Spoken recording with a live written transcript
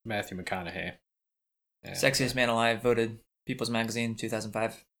Matthew McConaughey. And, Sexiest Man Alive, voted People's Magazine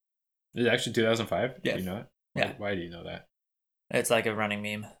 2005. Is it actually 2005? Yeah. Do you know it? Yeah. Why do you know that? It's like a running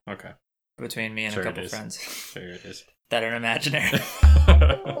meme Okay. between me and Sure a couple it is. friends Sure it is. that are imaginary.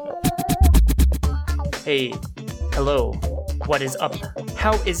 Hey, hello. What is up?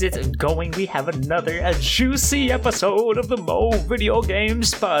 How is it going? We have a juicy episode of the Mo Video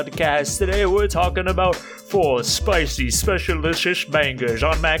Games Podcast. Today we're talking about 4 spicy, specialist bangers.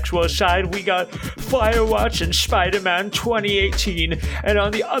 On Maxwell's side, we got Firewatch and Spider-Man 2018. And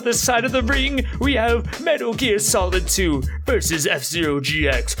on the other side of the ring, we have Metal Gear Solid 2 versus F-Zero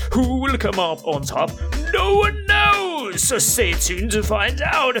GX. Who will come up on top? No one knows! So stay tuned to find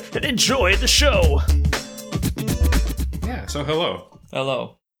out and enjoy the show. Yeah, so hello.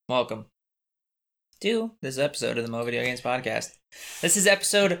 Hello. Welcome to this episode of the Mo Video Games Podcast. This is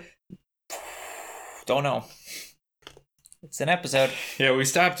episode... Don't know. It's an episode. Yeah, we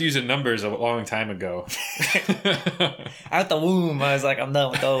stopped using numbers a long time ago. Out the womb, I was like, I'm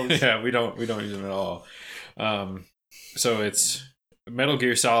done with those. Yeah, we don't use them at all. So it's Metal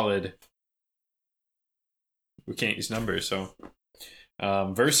Gear Solid. We can't use numbers, so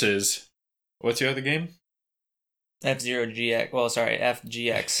versus what's your other game? F-Zero GX. Well, sorry,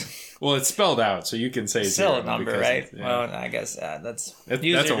 FGX. Well, it's spelled out, so you can say Still zero a number, because right? yeah. Well, I guess that's That's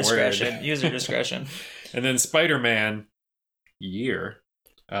user a discretion. word. User discretion. And then Spider-Man year.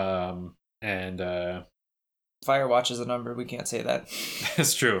 And Firewatch is a number. We can't say that.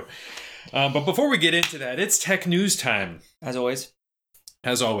 that's true. But before we get into that, it's tech news time. As always.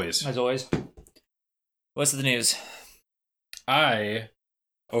 As always. As always. What's the news? I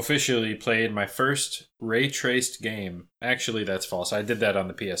officially played my first ray traced game. Actually, that's false. I did that on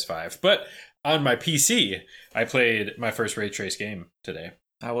the PS5. But on my PC, I played my first ray traced game today.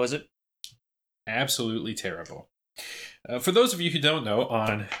 How was it? Absolutely terrible. For those of you who don't know,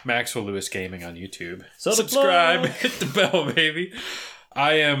 on Maxwell Lewis Gaming on YouTube, subscribe, hit the bell, baby.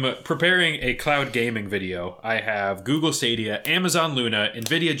 I am preparing a cloud gaming video. I have Google Stadia, Amazon Luna,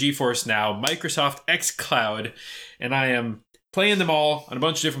 NVIDIA GeForce Now, Microsoft xCloud, and I am playing them all on a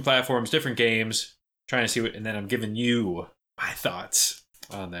bunch of different platforms, different games, trying to see what, and then I'm giving you my thoughts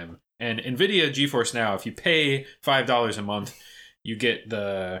on them. And NVIDIA GeForce Now, if you pay $5 a month, you get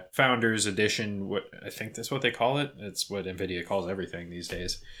the Founders Edition. What I think that's what they call it. It's what NVIDIA calls everything these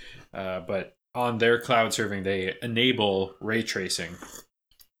days. But on their cloud serving, they enable ray tracing.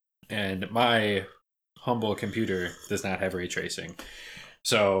 And my humble computer does not have ray tracing.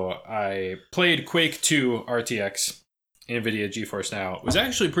 So I played Quake 2 RTX. NVIDIA GeForce Now. It was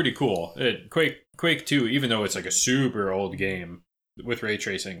actually pretty cool. Quake 2, even though it's like a super old game with ray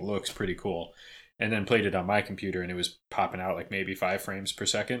tracing, looks pretty cool. And then played it on my computer and it was popping out like maybe 5 frames per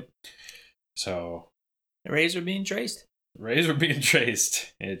second. So The rays were being traced. rays were being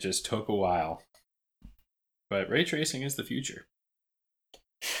traced. It just took a while. But ray tracing is the future.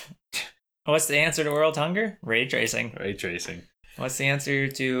 What's the answer to world hunger? Ray tracing. Ray tracing. What's the answer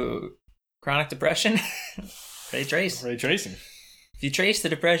to chronic depression? Ray trace. Ray tracing. If you trace the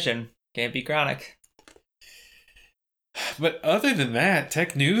depression, can't be chronic. But other than that,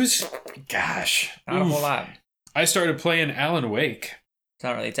 tech news, gosh. Not a whole lot. I started playing Alan Wake. It's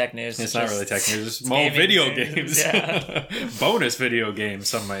not really tech news. It's not really tech news. It's more gaming video news. games. Yeah. Bonus video games,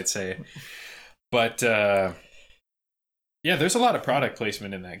 some might say. But, yeah, there's a lot of product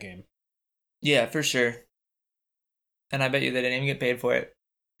placement in that game. Yeah, for sure. And I bet you they didn't even get paid for it.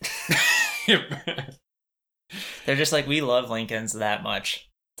 They're just like, we love Lincolns that much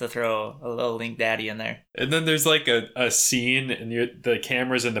to throw a little Link Daddy in there. And then there's like a scene, and the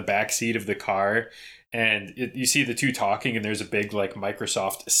camera's in the back seat of the car, and you see the two talking, and there's a big like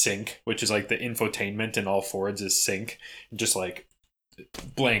Microsoft sync, which is like the infotainment in all Fords is sync, just like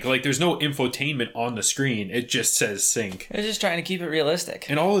blank. Like there's no infotainment on the screen. It just says sync. They're just trying to keep it realistic.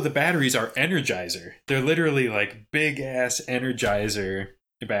 And all of the batteries are Energizer. They're literally like big ass Energizer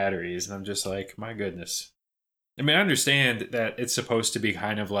batteries. And I'm just like, my goodness. I mean, I understand that it's supposed to be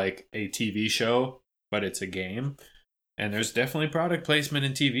kind of like a TV show, but it's a game. And there's definitely product placement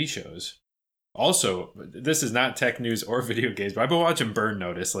in TV shows. Also, this is not tech news or video games, but I've been watching Burn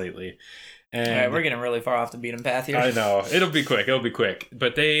Notice lately. And All right, we're getting really far off the beaten path here. I know. It'll be quick.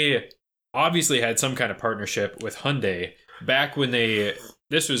 But they obviously had some kind of partnership with Hyundai back when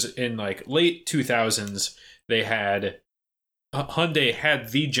this was in like late 2000s. They had Hyundai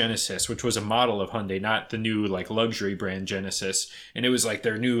had the Genesis, which was a model of Hyundai, not the new like luxury brand Genesis. And it was like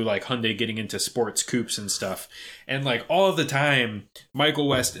their new like Hyundai getting into sports coupes and stuff. And like all of the time, Michael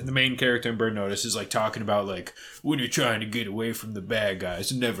West, the main character in Burn Notice, is like talking about like when you're trying to get away from the bad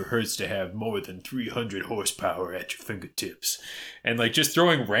guys, it never hurts to have more than 300 horsepower at your fingertips. And like just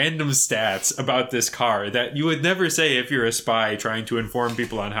throwing random stats about this car that you would never say if you're a spy trying to inform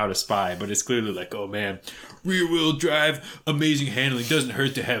people on how to spy. But it's clearly like, oh man, rear-wheel drive, amazing handling, doesn't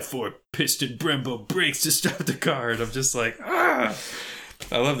hurt to have 4-piston Brembo brakes to start the car. And I'm just like, I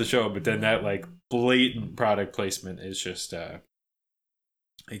love the show, but then that like blatant product placement is just it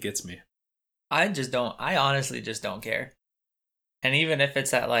gets me. I honestly just don't care. And even if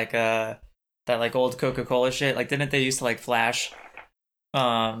it's that like old Coca-Cola shit, like didn't they used to like flash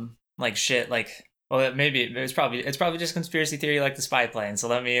like shit like, well, maybe it's probably just conspiracy theory like the spy plane. So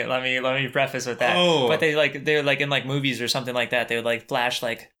let me preface with that. Oh. But they're like in like movies or something like that. They would like flash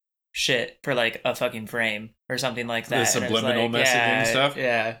like shit for like a fucking frame or something like that. The subliminal like, messaging and stuff.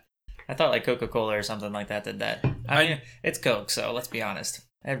 Yeah, I thought like Coca-Cola or something like that did that. I mean, it's Coke, so let's be honest.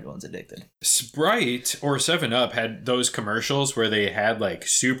 Everyone's addicted. Sprite or 7-Up had those commercials where they had like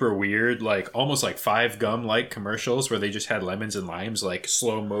super weird, like almost like 5-Gum like commercials where they just had lemons and limes like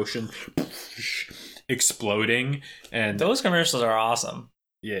slow motion exploding. And those commercials are awesome.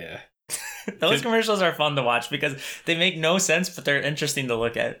 Yeah. Those commercials are fun to watch because they make no sense, but they're interesting to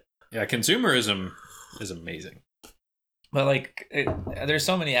look at. Yeah, consumerism is amazing. But like, there's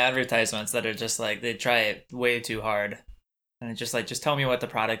so many advertisements that are just like, they try it way too hard. And it's just like, just tell me what the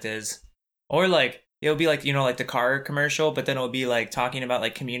product is. Or like, it'll be like, you know, like the car commercial, but then it'll be like talking about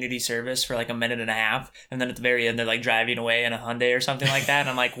like community service for like a minute and a half. And then at the very end, they're like driving away in a Hyundai or something like that. And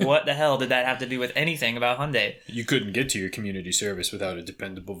I'm like, what the hell did that have to do with anything about Hyundai? You couldn't get to your community service without a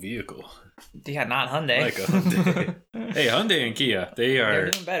dependable vehicle. Yeah, not Hyundai. Like a Hyundai. Hey, Hyundai and Kia,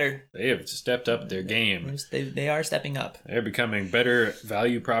 they're doing better. They have stepped up their game. They are stepping up. They're becoming better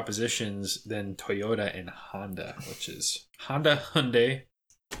value propositions than Toyota and Honda, which is Honda, Hyundai,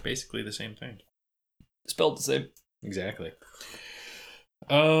 basically the same thing. Spelled the same. Exactly.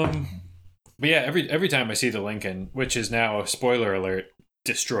 But yeah, every time I see the Lincoln, which is now, spoiler alert,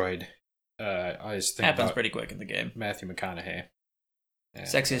 destroyed, I always think happens about pretty quick in the game. Matthew McConaughey. And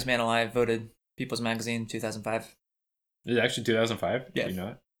Sexiest Man Alive, voted People's Magazine 2005. Is it actually 2005? Yeah. Do you know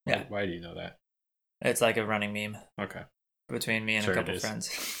it? Yeah. Why do you know that? It's like a running meme Okay. between me and Sure a couple it is. friends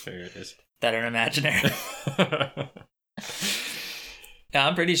Sure it is. that are imaginary. Yeah,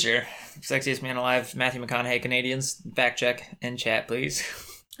 I'm pretty sure. Sexiest Man Alive, Matthew McConaughey, Canadians. Fact check in chat, please.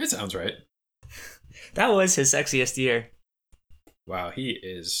 It sounds right. That was his sexiest year. Wow, he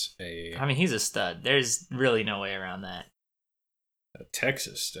is a I mean, he's a stud. There's really no way around that.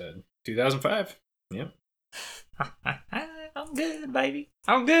 Texas stud. 2005. Yep. I'm good, baby.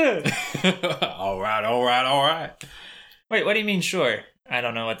 I'm good. All right. Wait, what do you mean sure? I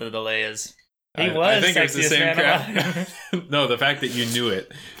don't know what the delay is. He I was think it's the Sexiest same Man Alive. crap. No, the fact that you knew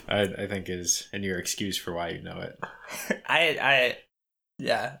it, I think is, and your excuse for why you know it.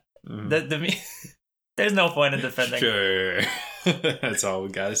 Yeah. Mhm. There's no point in defending. Sure. That's all we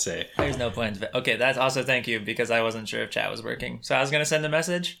gotta say. There's no point. Okay, that's also thank you because I wasn't sure if chat was working. So I was gonna send a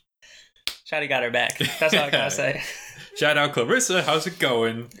message. Shotty got her back. That's all I gotta say. Shout out Clarissa. How's it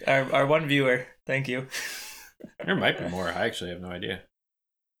going? Our one viewer. Thank you. There might be more. I actually have no idea.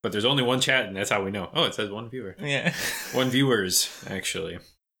 But there's only one chat, and that's how we know. Oh, it says one viewer. Yeah. One viewers, actually.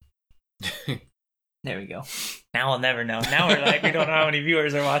 There we go. Now we'll never know. Now we're like, we don't know how many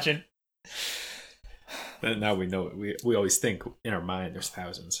viewers are watching. But now we know it. We always think in our mind there's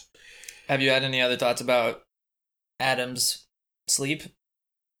thousands. Have you had any other thoughts about Adam's sleep?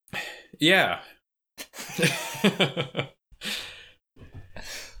 Yeah.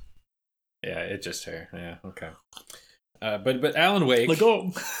 Yeah, it's just her. Yeah, okay. But Alan Wake. Let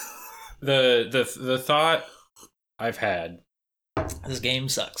go. The thought I've had. This game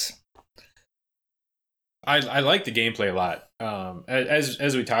sucks. I like the gameplay a lot.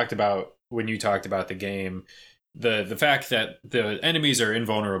 As we talked about when you talked about the game, the fact that the enemies are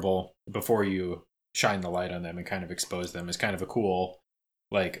invulnerable before you shine the light on them and kind of expose them is kind of a cool,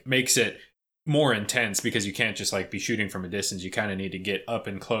 like, makes it more intense because you can't just like be shooting from a distance. You kind of need to get up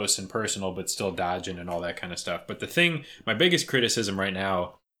and close and personal, but still dodging and all that kind of stuff. But my biggest criticism right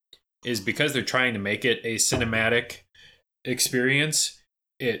now is because they're trying to make it a cinematic experience,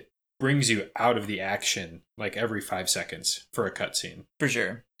 it brings you out of the action like every 5 seconds for a cutscene. For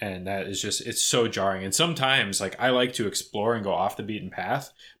sure. And that is just, it's so jarring. And sometimes like I like to explore and go off the beaten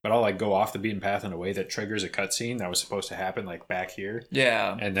path, but I'll like go off the beaten path in a way that triggers a cutscene that was supposed to happen like back here.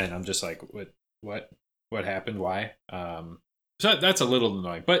 Yeah. And then I'm just like, what happened? Why? So that's a little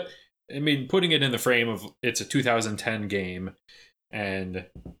annoying. But, I mean, putting it in the frame of it's a 2010 game, and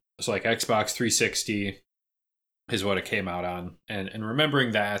it's like Xbox 360 is what it came out on. And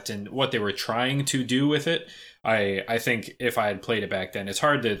remembering that and what they were trying to do with it, I think if I had played it back then, it's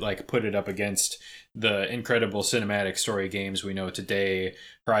hard to like put it up against the incredible cinematic story games we know today: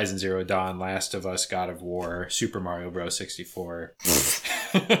 Horizon Zero Dawn, Last of Us, God of War, Super Mario Bros. 64.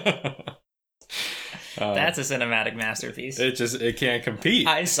 That's a cinematic masterpiece. It can't compete.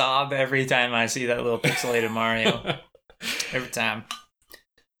 I sob every time I see that little pixelated Mario. Every time.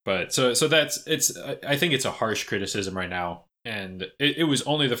 But so I think it's a harsh criticism right now, and it was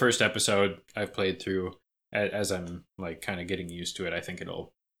only the first episode I've played through. As I'm like kind of getting used to it, I think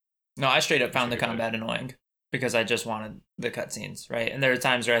it'll. No, I straight up found the combat annoying because I just wanted the cutscenes, right? And there were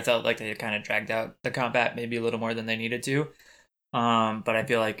times where I felt like they kind of dragged out the combat maybe a little more than they needed to. But I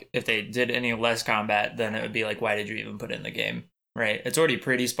feel like if they did any less combat, then it would be like, why did you even put it in the game? Right? It's already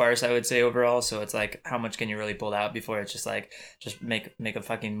pretty sparse, I would say, overall. So it's like, how much can you really pull out before it's just like, just make a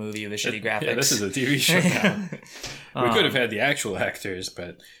fucking movie with shitty graphics? Yeah, this is a TV show now. We could have had the actual actors,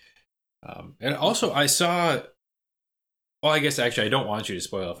 but and also I saw. Well, I guess actually I don't want you to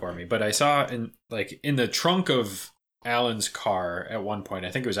spoil it for me, but I saw in the trunk of Alan's car at one point.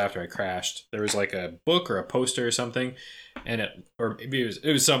 I think it was after I crashed. There was like a book or a poster or something, and or maybe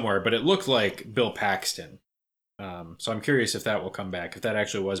it was somewhere, but it looked like Bill Paxton. So I'm curious if that will come back. If that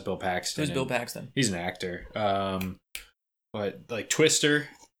actually was Bill Paxton. Who's Bill Paxton? He's an actor. But like Twister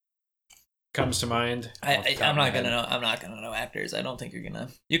comes to mind. I'm not gonna know. I'm not gonna know actors. I don't think you're gonna.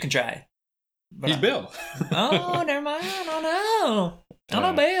 You can try. He's Bill. Oh, never mind. I don't know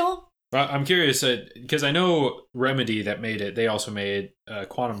Bill. Well, I'm curious because I know Remedy that made it. They also made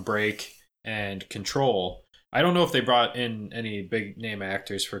Quantum Break and Control. I don't know if they brought in any big name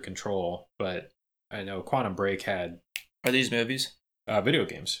actors for Control, but I know Quantum Break had. Are these movies? Video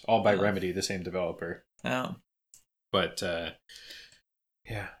games, all by Remedy, the same developer. Oh. But yeah,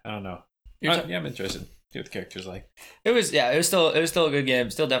 I don't know. Yeah, I'm interested. See what the characters like. It was still a good game.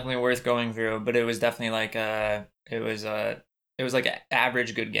 Still definitely worth going through, but it was definitely like it was like an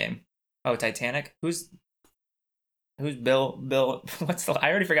average good game. Oh, Titanic. Who's Bill? I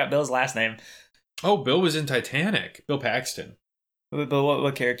already forgot Bill's last name. Oh, Bill was in Titanic. Bill Paxton. But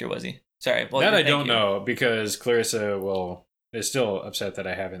what character was he? Sorry. Well, that I don't know because Clarissa is still upset that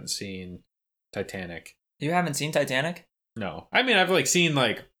I haven't seen Titanic. You haven't seen Titanic? No. I mean, I've seen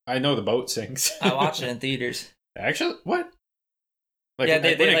I know the boat sinks. I watched it in theaters. Actually? What? When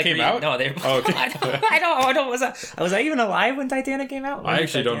they it came out? No, they. Oh, okay. I don't. Was I even alive when Titanic came out? I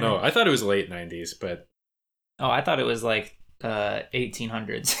actually don't know. I thought it was late 90s, but. Oh, I thought it was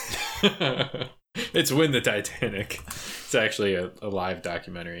 1800s. It's When the Titanic. It's actually a live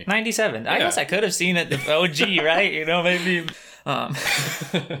documentary. 97. Yeah. I guess I could have seen it. The OG, right? Maybe.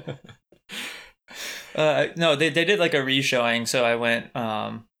 No, they did like a re-showing, so I went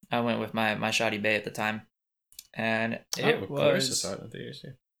with my shoddy bae at the time, and it was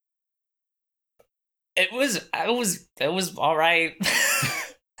all right.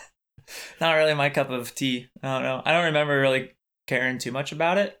 Not really my cup of tea. I don't know. I don't remember really caring too much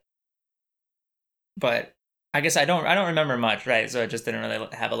about it, but I guess I don't remember much, right? So it just didn't really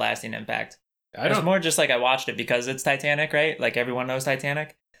have a lasting impact. It's more just like I watched it because it's Titanic, right? Like everyone knows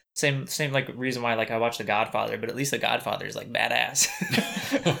Titanic. Same like reason why I watched The Godfather, but at least The Godfather is like badass.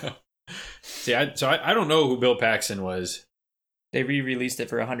 See, I don't know who Bill Paxton was. They re-released it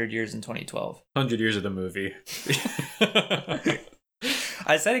for 100 years in 2012. 100 years of the movie.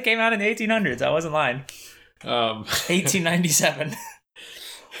 I said it came out in the 1800s. I wasn't lying. 1897.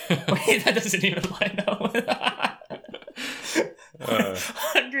 Wait, that doesn't even line up with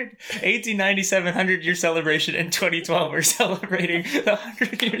 1897 100-year celebration in 2012. We're celebrating the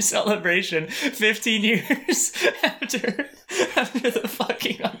 100-year celebration 15 years after the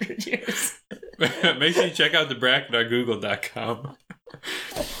fucking 100 years. Make sure you check out the bracket on google.com.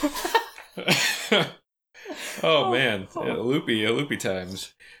 Oh man, loopy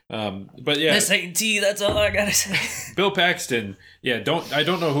times. But yeah, this ain't tea. That's all I gotta say. Bill Paxton. Yeah, I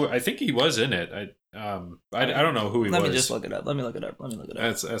don't know who. I think he was in it. I don't know who he was. Let me just look it up. Let me look it up.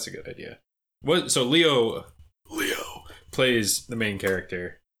 That's a good idea. So Leo plays the main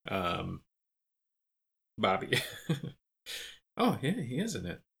character, Bobby. Oh yeah, he is in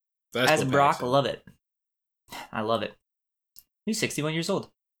it. As Brock Lovett. I love it. He's 61 years old.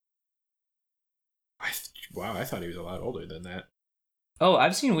 Wow, I thought he was a lot older than that. Oh,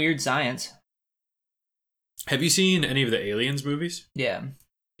 I've seen Weird Science. Have you seen any of the Aliens movies? Yeah.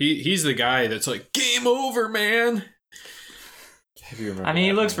 He's the guy that's like, game over, man. Have you remember? I mean,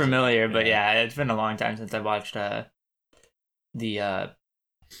 he looks familiar, but yeah, it's been a long time since I watched the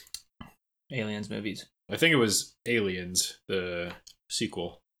Aliens movies. I think it was Aliens, the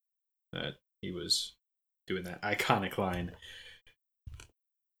sequel, that he was doing that iconic line.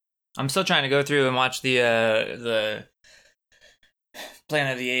 I'm still trying to go through and watch the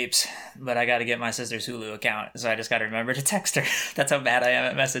Planet of the Apes, but I got to get my sister's Hulu account, so I just got to remember to text her. That's how bad I am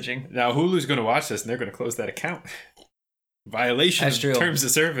at messaging. Now Hulu's going to watch this, and they're going to close that account. Violation of terms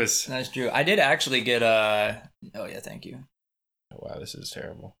of service. That's true. I did actually get oh yeah, thank you. Oh, wow, this is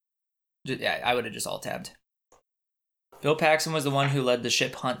terrible. Yeah, I would have just alt-tabbed. Bill Paxton was the one who led the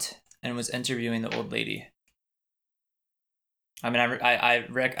ship hunt and was interviewing the old lady. I mean,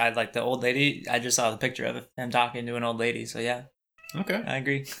 I like the old lady. I just saw the picture of him talking to an old lady. So yeah. Okay. I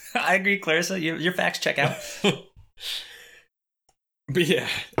agree. I agree, Clarissa. Your facts check out. But yeah,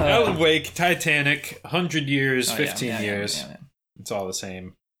 Alan Wake, Titanic, 100 years, 15 years. Yeah. It's all the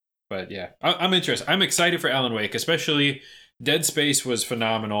same. But yeah, I'm interested. I'm excited for Alan Wake, especially Dead Space was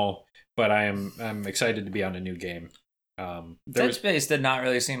phenomenal, but I'm excited to be on a new game. Dead Space did not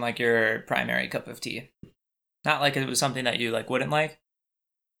really seem like your primary cup of tea. Not like it was something that you like wouldn't like,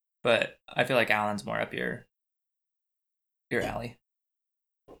 but I feel like Alan's more up your alley.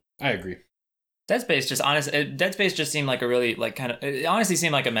 I agree. Dead Space just seemed like a really like kind of. It honestly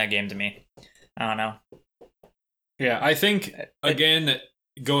seemed like a meh game to me. I don't know. Yeah, I think again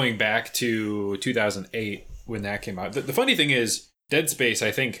going back to 2008 when that came out. The funny thing is, Dead Space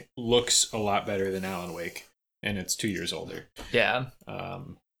I think looks a lot better than Alan Wake, and it's 2 years older. Yeah.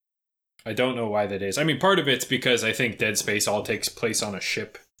 I don't know why that is. I mean, part of it's because I think Dead Space all takes place on a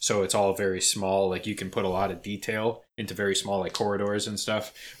ship, so it's all very small. Like, you can put a lot of detail into very small, like, corridors and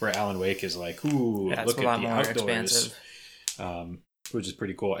stuff, where Alan Wake is like, ooh, yeah, look at the outdoors. Expansive. Which is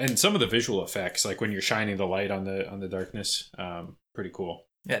pretty cool. And some of the visual effects, like when you're shining the light on the darkness, pretty cool.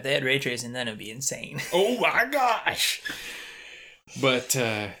 Yeah, if they had ray tracing, then it'd be insane. Oh my gosh! But,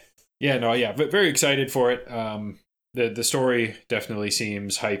 but very excited for it. The story definitely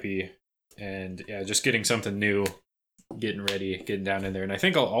seems hypey. And yeah, just getting something new, getting ready, getting down in there. And I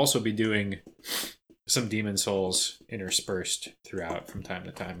think I'll also be doing some Demon Souls interspersed throughout from time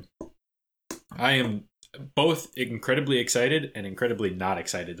to time. I am both incredibly excited and incredibly not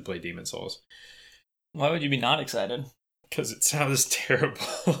excited to play Demon Souls. Why would you be not excited? Because it sounds terrible.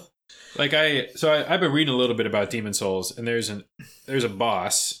 I've been reading a little bit about Demon Souls, and there's a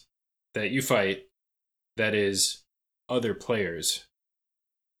boss that you fight that is other players.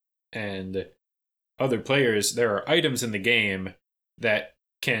 And other players, there are items in the game that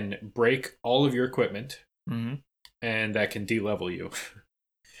can break all of your equipment, and that can de-level you.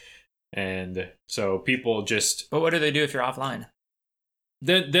 And so people just... But what do they do if you're offline?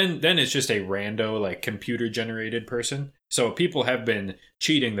 Then it's just a rando, like, computer-generated person. So people have been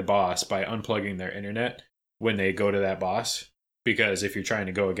cheating the boss by unplugging their internet when they go to that boss. Because if you're trying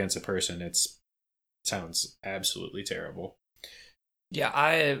to go against a person, it sounds absolutely terrible. Yeah,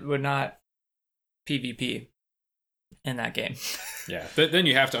 I would not PvP in that game. Yeah, then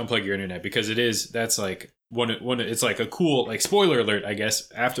you have to unplug your internet because that's like it's like a cool, like, spoiler alert, I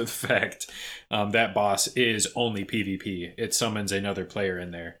guess, after the fact, that boss is only PvP. It summons another player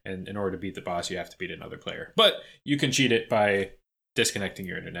in there, and in order to beat the boss, you have to beat another player. But you can cheat it by disconnecting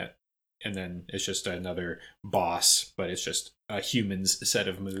your internet, and then it's just another boss, but it's just a human's set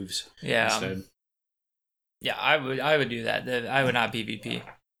of moves instead. Yeah, I would do that. I would not PvP.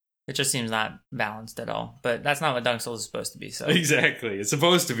 It just seems not balanced at all. But that's not what Dark Souls is supposed to be. So exactly, it's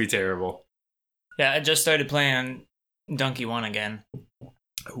supposed to be terrible. Yeah, I just started playing Donkey 1 again.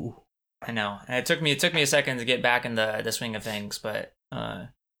 Ooh. I know. And it took me a second to get back in the swing of things, but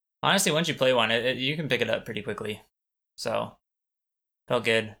honestly, once you play one, you can pick it up pretty quickly. So felt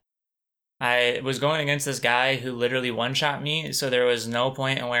good. I was going against this guy who literally one-shot me, so there was no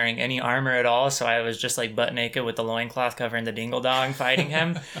point in wearing any armor at all, so I was just like butt naked with the loincloth covering the dingle dong fighting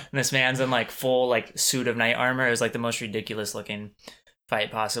him. And this man's in like full like suit of knight armor. It was like the most ridiculous looking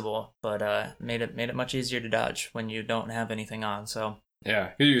fight possible, but made it much easier to dodge when you don't have anything on. So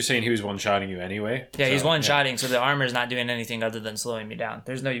yeah, you're saying he was one-shotting you anyway? Yeah, he's one-shotting, so the armor's not doing anything other than slowing me down.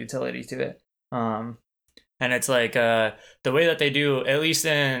 There's no utility to it. And it's like the way that they do, at least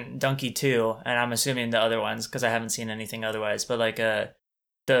in Donkey 2, and I'm assuming the other ones because I haven't seen anything otherwise, but like the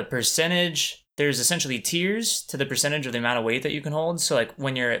percentage, there's essentially tiers to the percentage of the amount of weight that you can hold. So like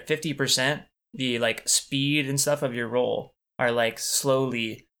when you're at 50%, the like speed and stuff of your roll are like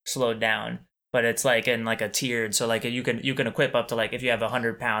slowly slowed down, but it's like in like a tiered. So like you can equip up to, like, if you have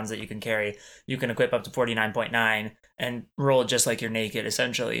 100 pounds that you can carry, you can equip up to 49.9 and roll just like you're naked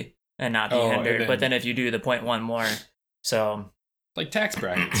essentially. And not be hindered. But then if you do the 0.1 more, so like tax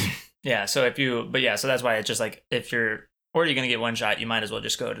brackets. Yeah. So so that's why it's just like if you're or you're gonna get one shot, you might as well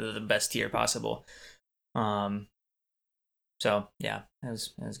just go to the best tier possible. So yeah, it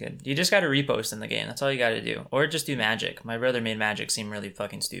was good. You just got to repost in the game. That's all you got to do, or just do magic. My brother made magic seem really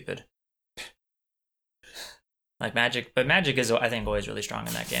fucking stupid. Like magic, but magic is, I think, always really strong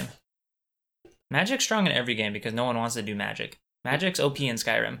in that game. Magic's strong in every game because no one wants to do magic. Magic's OP in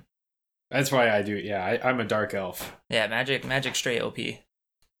Skyrim. That's why I do. Yeah, I'm a dark elf. Yeah, magic straight OP.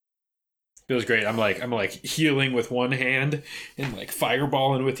 Feels great. I'm like healing with one hand and like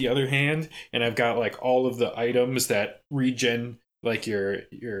fireballing with the other hand, and I've got like all of the items that regen like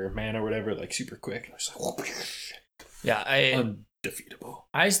your mana or whatever, like super quick. I was like, yeah, undefeatable.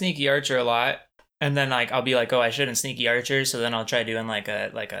 I sneaky archer a lot, and then like I'll be like, oh, I shouldn't sneaky archer, so then I'll try doing like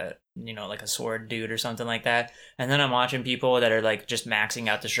a sword dude or something like that. And then I'm watching people that are like just maxing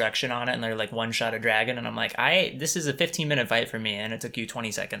out destruction on it, and they're like one shot a dragon, and I'm like, this is a 15-minute fight for me, and it took you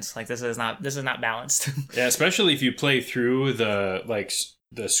 20 seconds. Like this is not balanced. Yeah, especially if you play through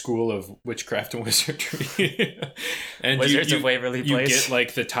the school of witchcraft and wizardry, and Wizards of Waverly Place. You get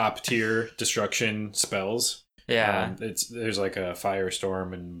like the top tier destruction spells. Yeah, there's like a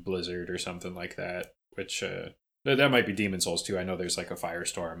firestorm and blizzard or something like that, which that might be Demon Souls too. I know there's like a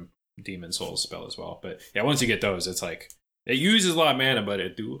firestorm Demon Souls spell as well, but yeah, once you get those, it's like it uses a lot of mana, but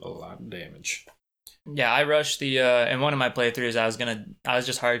it do a lot of damage. Yeah, I rushed the in one of my playthroughs. I was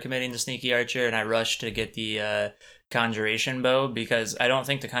just hard committing to sneaky archer, and I rushed to get the conjuration bow because I don't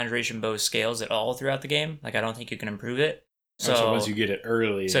think the conjuration bow scales at all throughout the game. Like I don't think you can improve it. So once you get it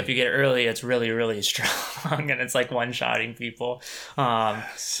early, if you get it early, it's really, really strong, and it's like one-shotting people. And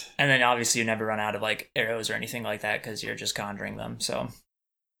then obviously you never run out of like arrows or anything like that because you're just conjuring them. So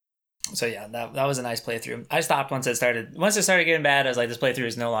yeah, that was a nice playthrough. I stopped once it started getting bad. I was like, this playthrough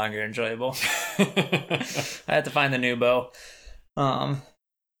is no longer enjoyable. I had to find the new bow.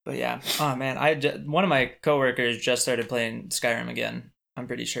 But yeah, oh man, one of my coworkers just started playing Skyrim again. I'm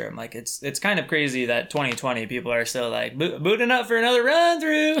pretty sure. I'm like, it's kind of crazy that 2020 people are still like booting up for another run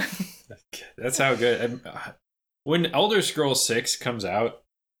through. That's how good. When Elder Scrolls 6 comes out,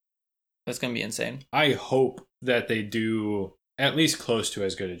 that's gonna be insane. I hope that they do at least close to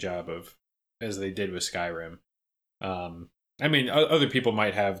as good a job as they did with Skyrim. I mean, other people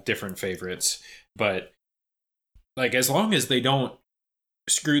might have different favorites, but like as long as they don't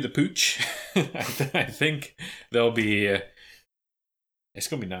screw the pooch, I think they'll be. It's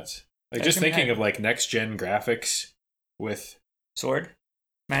gonna be nuts. Like just thinking of like next gen graphics with sword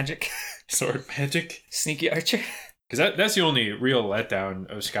magic, sneaky archer. Because that's the only real letdown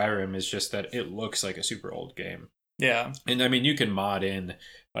of Skyrim is just that it looks like a super old game. Yeah, and I mean you can mod in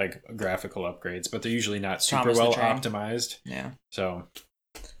like graphical upgrades, but they're usually not super well optimized. Yeah. So.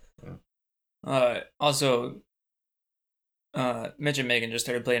 Also, Mitch and Megan just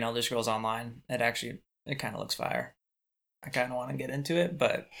started playing Elder Scrolls Online. It kind of looks fire. I kind of want to get into it,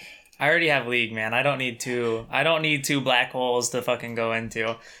 but I already have League, man. I don't need two black holes to fucking go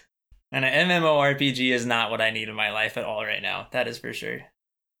into. And an MMORPG is not what I need in my life at all right now. That is for sure.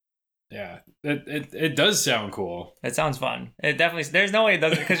 Yeah, it does sound cool. It sounds fun. It definitely. There's no way it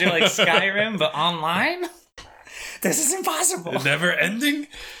doesn't because you're like Skyrim, but online. This is impossible. Never ending.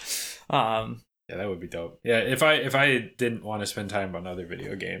 Yeah, that would be dope. Yeah, if I didn't want to spend time on other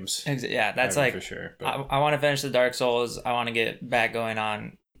video games. Yeah, that's like for sure. But. I want to finish the Dark Souls. I want to get back going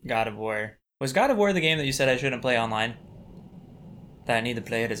on God of War. Was God of War the game that you said I shouldn't play online? That I need to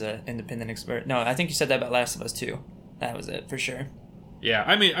play it as an independent expert? No, I think you said that about Last of Us 2. That was it for sure. Yeah,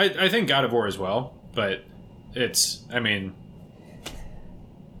 I mean, I think God of War as well, but I mean,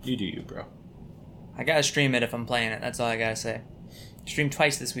 you do you, bro. I gotta stream it if I'm playing it. That's all I gotta say. Streamed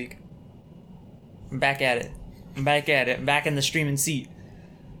twice this week. I'm back at it. I'm back in the streaming seat.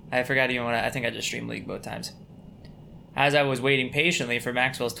 I forgot even I think I just streamed League both times. As I was waiting patiently for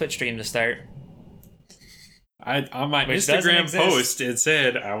Maxwell's Twitch stream to start. On my Instagram post, it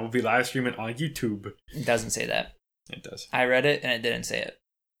said, I will be live streaming on YouTube. It doesn't say that. It does. I read it and it didn't say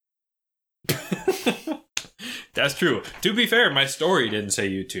it. That's true. To be fair, my story didn't say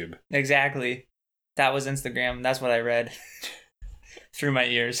YouTube. Exactly. That was Instagram. That's what I read. Through my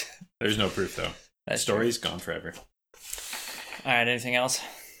ears. There's no proof, though. That story's gone forever. All right, anything else?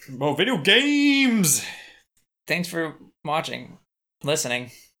 More video games! Thanks for watching,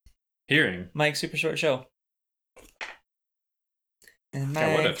 listening, hearing. Mike's Super Short Show. And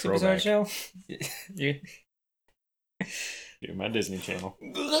God, what a Super Short Show. Dude, my Disney Channel.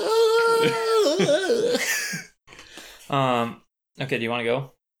 Okay, do you want to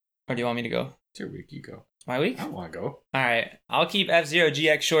go? Or do you want me to go? It's your week, you go. My week? I don't want to go. All right. I'll keep F-Zero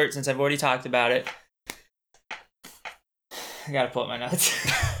GX short since I've already talked about it. I gotta pull up my notes.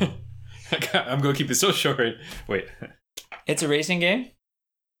 I'm going to keep it so short. Wait. It's a racing game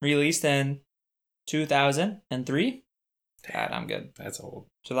released in 2003. God, I'm good. That's old.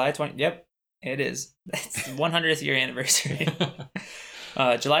 July 20. Yep, it is. It's 100th year anniversary.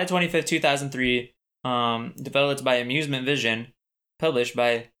 July 25th, 2003. Developed by Amusement Vision, published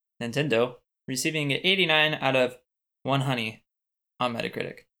by Nintendo, receiving an 89 out of 100 on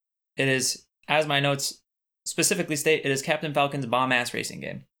Metacritic. It is, as my notes specifically state, it is Captain Falcon's bomb-ass racing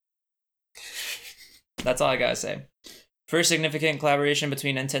game. That's all I gotta say. First significant collaboration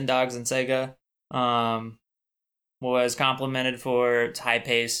between Nintendogs and Sega. Was complimented for its high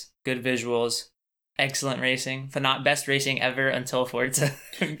pace, good visuals, excellent racing, for not best racing ever until Forza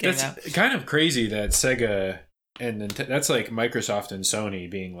came That's out. kind of crazy that Sega and that's like Microsoft and Sony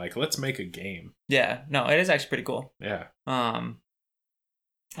being like, let's make a game. Yeah, no, it is actually pretty cool. Yeah. And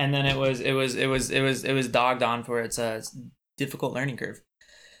then it was dogged on for its difficult learning curve.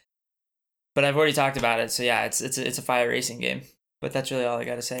 But I've already talked about it, so yeah, it's a fire racing game. But that's really all I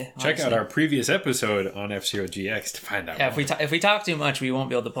gotta say. Check out our previous episode on F-Zero GX to find out. Yeah, if we talk too much, we won't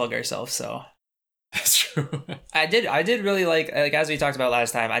be able to plug ourselves. So that's true. I did really like as we talked about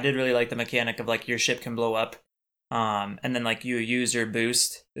last time. I did really like the mechanic of like your ship can blow up, and then like you use your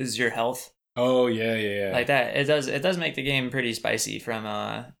boost is your health. Oh yeah. Like that. It does make the game pretty spicy. From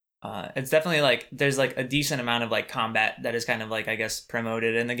it's definitely like there's like a decent amount of like combat that is kind of like I guess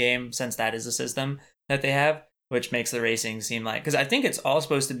promoted in the game since that is a system that they have. Which makes the racing seem like, because I think it's all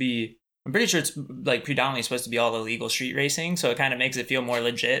supposed to be, I'm pretty sure it's like predominantly supposed to be all illegal street racing. So it kind of makes it feel more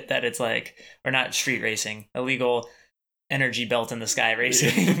legit that it's like, or not street racing, illegal energy belt in the sky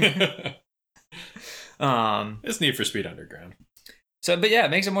racing. It's Need for Speed Underground. So, but yeah,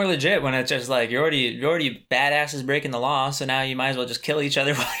 it makes it more legit when it's just like, you're already badasses breaking the law. So now you might as well just kill each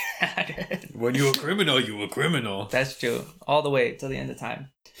other while you're at it. When you're a criminal, you're a criminal. That's true. All the way till the end of time.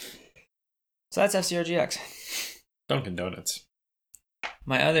 So that's F-Zero GX. Dunkin' Donuts.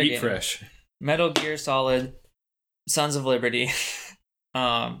 My other Eat game, fresh. Metal Gear Solid, Sons of Liberty.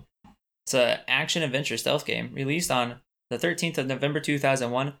 It's an action adventure stealth game released on the 13th of November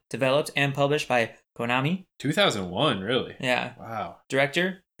 2001, developed and published by Konami. 2001, really? Yeah. Wow.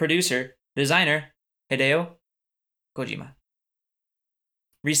 Director, producer, designer, Hideo Kojima.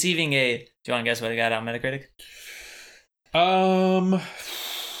 Receiving a, do you want to guess what it got on Metacritic?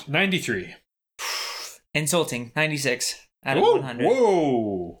 93. Insulting, 96 out of 100.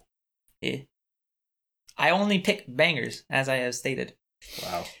 Whoa! Yeah. I only pick bangers, as I have stated.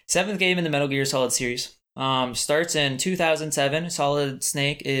 Wow. 7th game in the Metal Gear Solid series. Starts in 2007. Solid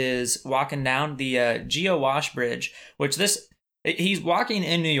Snake is walking down the Geo Wash Bridge, which he's walking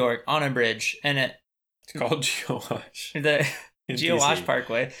in New York on a bridge, and it's called Geo Wash. The Geo Wash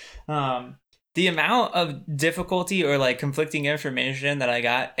Parkway. The amount of difficulty or like conflicting information that I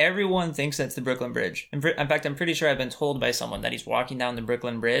got, everyone thinks that's the Brooklyn Bridge. In fact, I'm pretty sure I've been told by someone that he's walking down the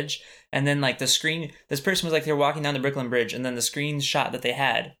Brooklyn Bridge, and then like the screen, this person was like they're walking down the Brooklyn Bridge, and then the screenshot that they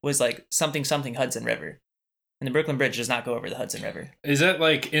had was like something Hudson River. And the Brooklyn Bridge does not go over the Hudson River. Is that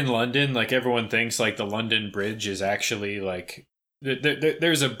like in London? Like everyone thinks like the London Bridge is actually like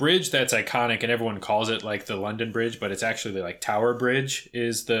there's a bridge that's iconic and everyone calls it like the London Bridge, but it's actually like Tower Bridge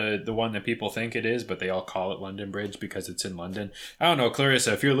is the one that people think it is, but they all call it London Bridge because it's in London. I don't know,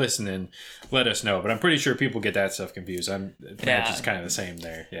 Clarissa, if you're listening, let us know. But I'm pretty sure people get that stuff confused. It's just kind of the same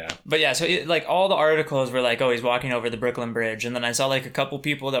there. Yeah. But yeah, so like all the articles were like, oh, he's walking over the Brooklyn Bridge, and then I saw like a couple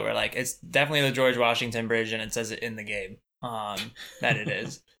people that were like, it's definitely the George Washington Bridge, and it says it in the game that it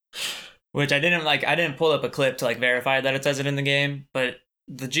is. Which I didn't pull up a clip to like verify that it says it in the game, but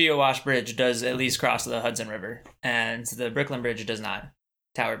the Geo Wash Bridge does at least cross the Hudson River, and the Brooklyn Bridge does not.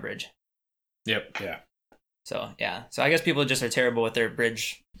 Tower Bridge. Yep, yeah. So, yeah. So I guess people just are terrible with their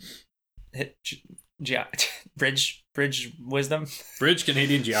bridge wisdom. Bridge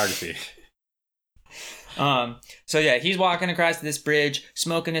Canadian geography. So yeah, he's walking across this bridge,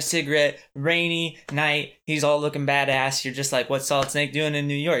 smoking a cigarette, rainy night. He's all looking badass. You're just like, what's Solid Snake doing in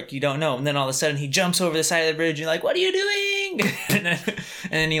New York? You don't know. And then all of a sudden he jumps over the side of the bridge. You're like, what are you doing? and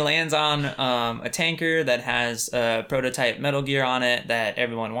then he lands on a tanker that has a prototype Metal Gear on it that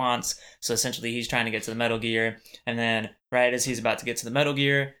everyone wants. So essentially he's trying to get to the Metal Gear. And then right as he's about to get to the Metal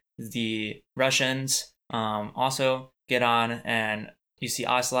Gear, the Russians also get on, and you see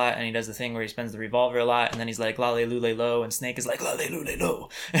Ocelot, and he does the thing where he spins the revolver a lot, and then he's like, lale lule lo, and Snake is like, lale lule lo.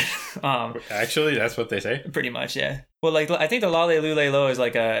 Actually, that's what they say? Pretty much, yeah. Well, like, I think the lale lule lo is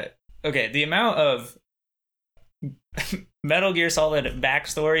like the amount of Metal Gear Solid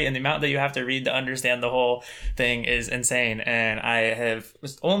backstory and the amount that you have to read to understand the whole thing is insane, and I have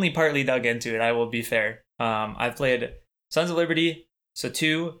only partly dug into it, I will be fair. I've played Sons of Liberty, so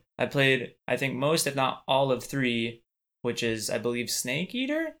 2. I played, I think, most, if not all of 3. which is, I believe, Snake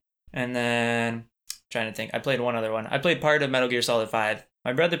Eater. And then, trying to think, I played one other one. I played part of Metal Gear Solid 5.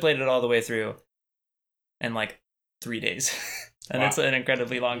 My brother played it all the way through in like 3 days. And It's an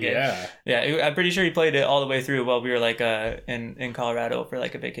incredibly long game. Yeah, I'm pretty sure he played it all the way through while we were like in Colorado for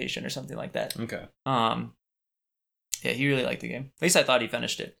like a vacation or something like that. Okay. Yeah, he really liked the game. At least I thought he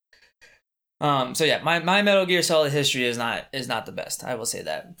finished it. So yeah, my Metal Gear Solid history is not the best. I will say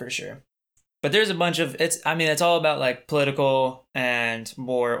that for sure. But there's a bunch of it's all about like political and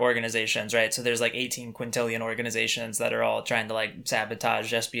war organizations, right? So there's like 18 quintillion organizations that are all trying to like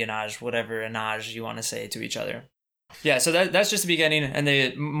sabotage, espionage, whatever enage you want to say to each other. Yeah, so that's just the beginning, and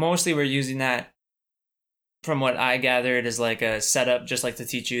they mostly were using that, from what I gathered, as like a setup, just like to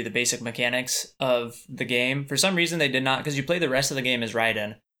teach you the basic mechanics of the game. For some reason, they did not, because you play the rest of the game as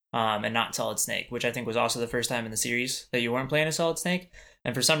Raiden, and not Solid Snake, which I think was also the first time in the series that you weren't playing as Solid Snake.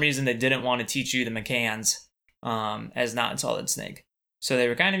 And for some reason, they didn't want to teach you the mechanics as not Solid Snake. So they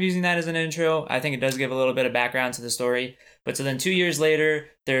were kind of using that as an intro. I think it does give a little bit of background to the story. But so then 2 years later,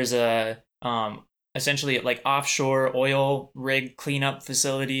 there's a essentially like offshore oil rig cleanup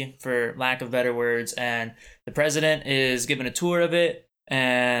facility, for lack of better words. And the president is given a tour of it.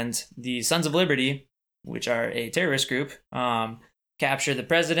 And the Sons of Liberty, which are a terrorist group, capture the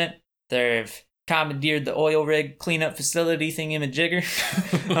president. They've commandeered the oil rig cleanup facility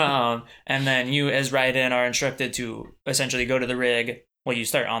thingy-majigger. And then you as Raiden are instructed to essentially go to the rig. Well, you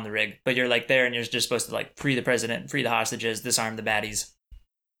start on the rig, but you're like there and you're just supposed to like free the president, free the hostages, disarm the baddies.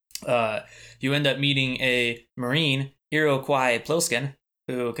 You end up meeting a Marine, Iroquois Ploskin,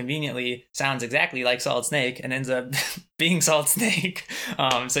 who conveniently sounds exactly like Solid Snake and ends up being Solid Snake.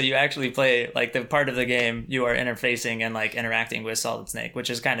 So you actually play like the part of the game you are interfacing and like interacting with Solid Snake, which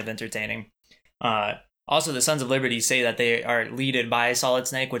is kind of entertaining. Also, the Sons of Liberty say that they are leaded by Solid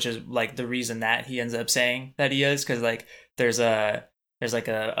Snake, which is like the reason that he ends up saying that he is, because like there's like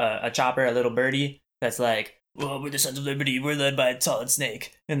a chopper, a little birdie that's like, well, we're the Sons of Liberty, we're led by Solid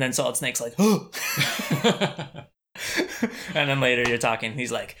Snake. And then Solid Snake's like, oh. And then later you're talking,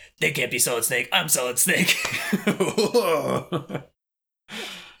 he's like, they can't be Solid Snake, I'm Solid Snake.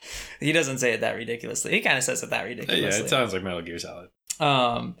 He doesn't say it that ridiculously. He kind of says it that ridiculously. Yeah, it sounds like Metal Gear Solid.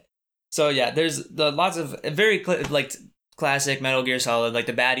 So yeah, there's lots of very classic Metal Gear Solid. Like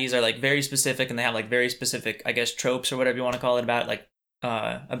the baddies are like very specific, and they have like very specific, I guess, tropes or whatever you want to call it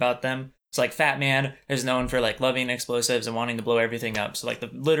about them. So like Fat Man is known for like loving explosives and wanting to blow everything up. So like the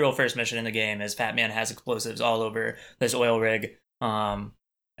literal first mission in the game is Fat Man has explosives all over this oil rig.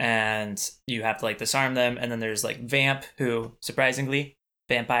 And you have to like disarm them. And then there's like Vamp, who surprisingly,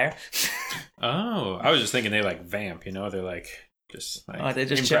 vampire. Oh, I was just thinking they like vamp, you know, they're like just like they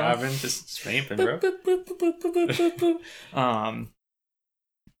just improving, just vamping, bro.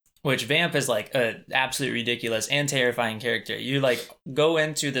 Which Vamp is like a absolute ridiculous and terrifying character. You like go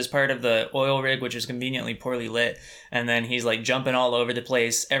into this part of the oil rig, which is conveniently poorly lit, and then he's like jumping all over the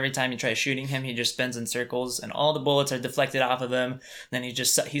place. Every time you try shooting him, he just spins in circles, and all the bullets are deflected off of him. Then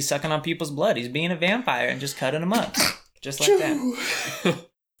he's sucking on people's blood. He's being a vampire and just cutting them up, just like that.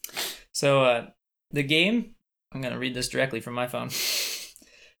 So the game, I'm gonna read this directly from my phone.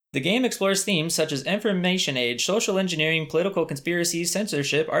 The game explores themes such as information age, social engineering, political conspiracies,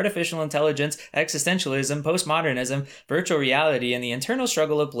 censorship, artificial intelligence, existentialism, postmodernism, virtual reality, and the internal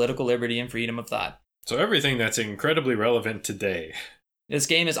struggle of political liberty and freedom of thought. So everything that's incredibly relevant today. This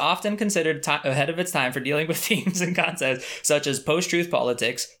game is often considered ahead of its time for dealing with themes and concepts such as post-truth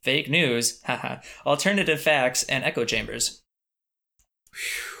politics, fake news, alternative facts, and echo chambers.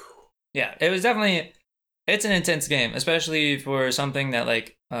 Yeah, it was definitely... It's an intense game, especially for something that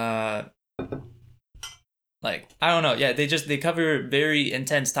I don't know. Yeah, they cover very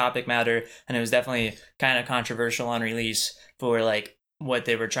intense topic matter, and it was definitely kind of controversial on release for like what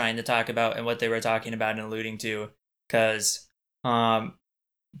they were trying to talk about and what they were talking about and alluding to, because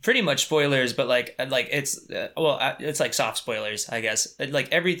pretty much spoilers, but it's like soft spoilers, I guess.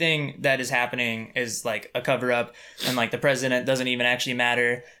 Like everything that is happening is like a cover up, and like the president doesn't even actually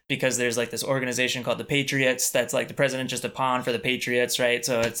matter, because there's like this organization called the Patriots that's like the president's just a pawn for the Patriots, right?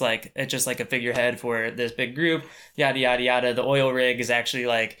 So it's just like a figurehead for this big group, yada yada yada. The oil rig is actually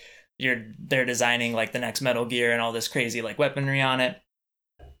like they're designing like the next Metal Gear and all this crazy like weaponry on it.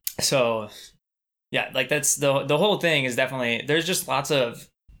 So yeah, like that's the whole thing is definitely, there's just lots of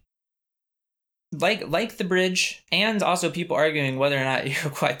like the bridge, and also people arguing whether or not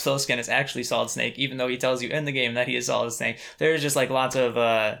Iroquois Ploskin is actually Solid Snake, even though he tells you in the game that he is Solid Snake. There's just like lots of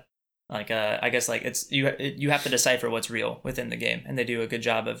Like I guess like it's you have to decipher what's real within the game, and they do a good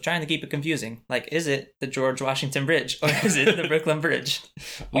job of trying to keep it confusing. Like, is it the George Washington Bridge or is it the Brooklyn Bridge?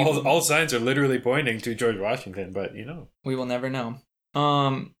 All signs are literally pointing to George Washington, but we will never know.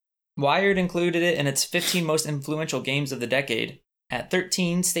 Wired included it in its 15 most influential games of the decade at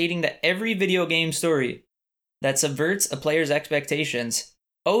 13, stating that every video game story that subverts a player's expectations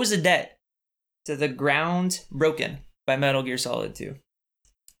owes a debt to the ground broken by Metal Gear Solid 2.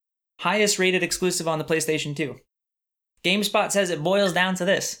 Highest rated exclusive on the PlayStation 2. GameSpot says it boils down to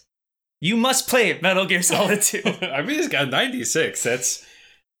this: you must play Metal Gear Solid 2. I mean, it's got 96. That's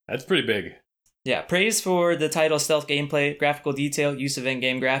pretty big. Yeah, praise for the title, stealth gameplay, graphical detail, use of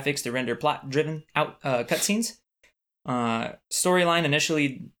in-game graphics to render plot-driven cutscenes. Storyline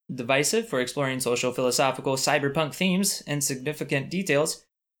initially divisive for exploring social, philosophical, cyberpunk themes and significant details,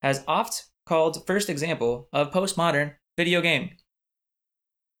 has oft called first example of postmodern video game.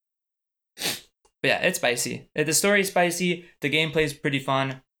 But yeah, it's spicy. The story's spicy. The gameplay's pretty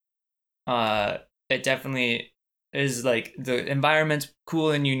fun. It definitely is like the environment's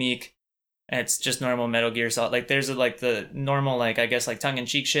cool and unique. And it's just normal Metal Gear Solid. Like there's like the normal like I guess like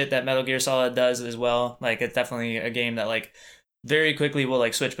tongue-in-cheek shit that Metal Gear Solid does as well. Like it's definitely a game that like very quickly will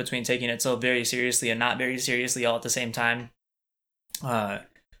like switch between taking it so very seriously and not very seriously all at the same time.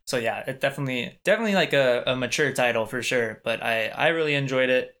 So yeah, it definitely like a mature title for sure. But I really enjoyed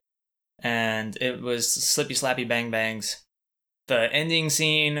it. And it was slippy slappy bang bangs. The ending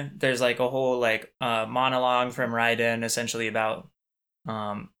scene, there's like a whole like monologue from Raiden essentially about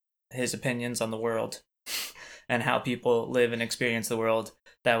his opinions on the world and how people live and experience the world.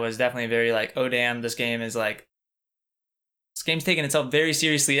 That was definitely very like, oh damn, this game's taking itself very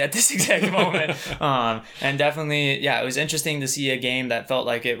seriously at this exact moment. And definitely, yeah, it was interesting to see a game that felt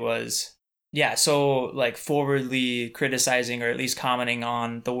like it was so like forwardly criticizing or at least commenting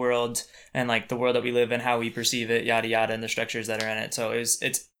on the world and like the world that we live in, how we perceive it, yada yada, and the structures that are in it. So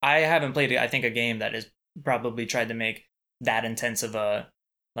it's I haven't played I think a game that has probably tried to make that intense of a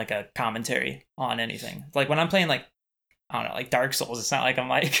commentary on anything. Like when I'm playing like I don't know, like Dark Souls, it's not like I'm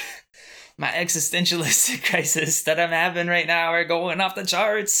like my existentialist crisis that I'm having right now are going off the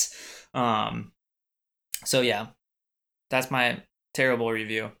charts. So yeah, that's my terrible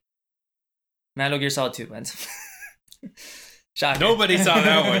review. Metal Gear Solid 2 wins. Shocker. Nobody saw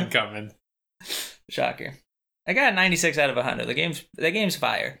that one coming. Shocker. I got a 96 out of 100. The game's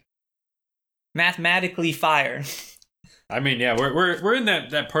fire. Mathematically fire. I mean, yeah, we're in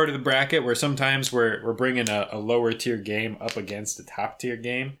that part of the bracket where sometimes we're bringing a lower tier game up against a top tier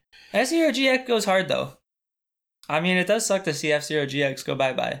game. F-Zero GX goes hard though. I mean, it does suck to see F-Zero GX go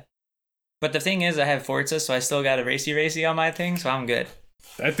bye-bye. But the thing is, I have Forza, so I still got a racy on my thing, so I'm good.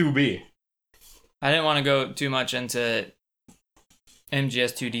 That do be. I didn't want to go too much into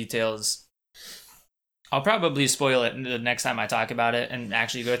MGS2 details. I'll probably spoil it the next time I talk about it and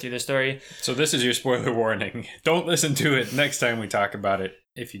actually go through the story. So this is your spoiler warning. Don't listen to it next time we talk about it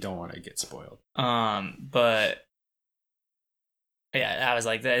if you don't want to get spoiled. But yeah, I was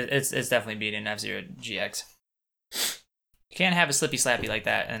like, it's definitely beating F-Zero GX. You can't have a slippy slappy like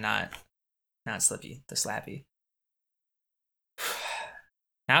that and not slippy, the slappy.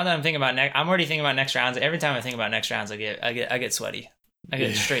 Now that I'm thinking about I'm already thinking about next rounds. Every time I think about next rounds, I get sweaty. I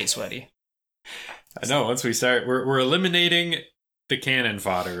get straight sweaty. I know. Once we start, we're eliminating the cannon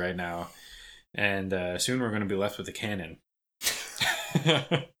fodder right now, and soon we're going to be left with the cannon.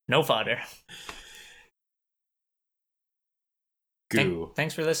 No fodder. Goo.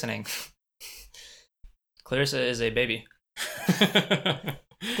 Thanks for listening. Clarissa is a baby.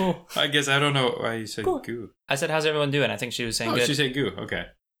 Cool. I guess I don't know why you said cool. Goo. I said, how's everyone doing? I think she was saying good. She said Goo. Okay.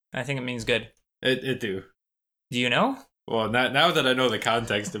 I think it means good. It do. Do you know? Well, now that I know the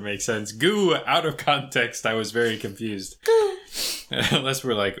context, it makes sense. Goo, out of context, I was very confused. Goo. Unless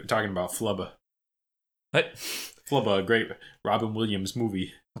we're like talking about Flubba. What? Flubba, a great Robin Williams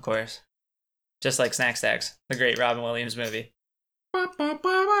movie. Of course. Just like Snack Stacks, the great Robin Williams movie.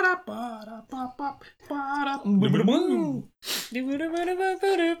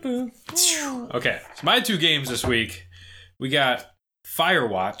 Okay, so my two games this week, we got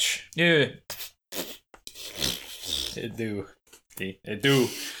Firewatch. Yeah. It do.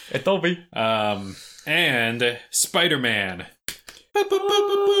 It told me. And Spider-Man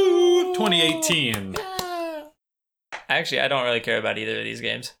 2018. Actually, I don't really care about either of these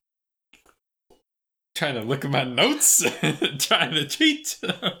games. Trying to look at my notes. Trying to cheat.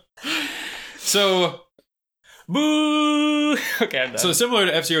 So... Boo! Okay, I'm done. So similar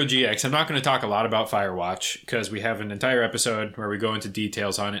to F-Zero GX, I'm not going to talk a lot about Firewatch because we have an entire episode where we go into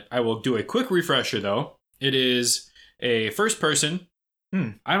details on it. I will do a quick refresher, though. It is a first-person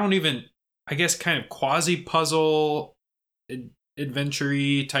I don't even, I guess, kind of quasi-puzzle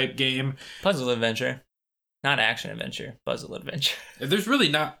adventure-y type game. Puzzle adventure. Not action adventure. Puzzle adventure. There's really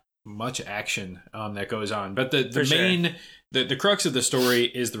not much action that goes on. But the main, the crux of the story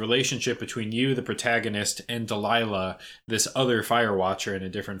is the relationship between you, the protagonist, and Delilah, this other fire watcher in a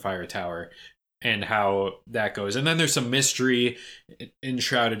different fire tower, and how that goes. And then there's some mystery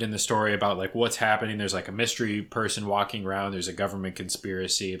enshrouded in the story about like what's happening. There's like a mystery person walking around. There's a government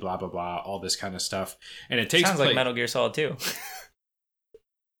conspiracy, blah, blah, blah, all this kind of stuff. And it takes Sounds like Metal Gear Solid 2.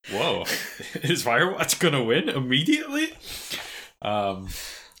 Whoa. Is Firewatch going to win immediately?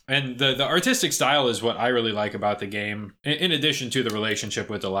 And the artistic style is what I really like about the game, in addition to the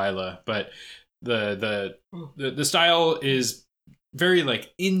relationship with Delilah. But the style is very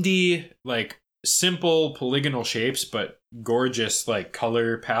like indie, like simple polygonal shapes, but gorgeous like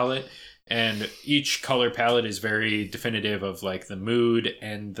color palette. And each color palette is very definitive of like the mood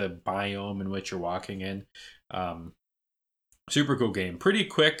and the biome in which you're walking in. Super cool game. Pretty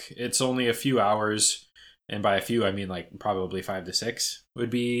quick. It's only a few hours. And by a few, I mean like probably 5 to 6 would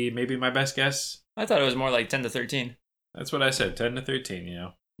be maybe my best guess. I thought it was more like 10 to 13. That's what I said, 10 to 13, you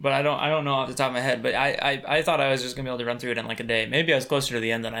know. But I don't know off the top of my head. But I thought I was just gonna be able to run through it in like a day. Maybe I was closer to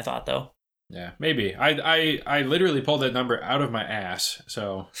the end than I thought, though. Yeah, maybe. I literally pulled that number out of my ass.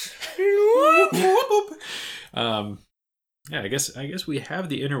 So, yeah, I guess we have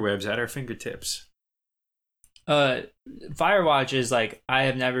the interwebs at our fingertips. Firewatch is like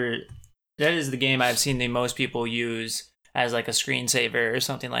that is the game I've seen the most people use as like a screensaver or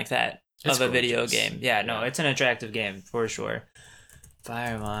something like that of a video game. Yeah, no, it's an attractive game for sure.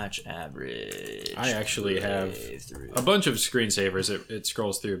 Firewatch average. I actually have a bunch of screensavers. It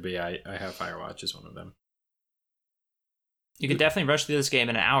scrolls through, but yeah, I have Firewatch as one of them. You could definitely rush through this game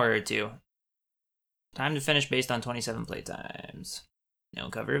in an hour or two. Time to finish based on 27 playtimes. No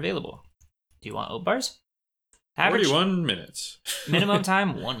cover available. Do you want oat bars? Average 41 minutes. Minimum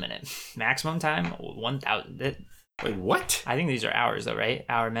time, 1 minute. Maximum time, 1,000. Wait, what? I think these are hours though, right?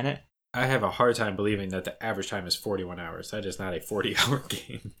 Hour, minute? I have a hard time believing that the average time is 41 hours. That is not a 40-hour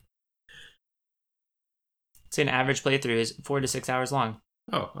game. Say an average playthrough is 4 to 6 hours long.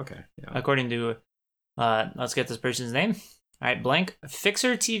 Oh, okay. Yeah. According to, let's get this person's name. All right, blank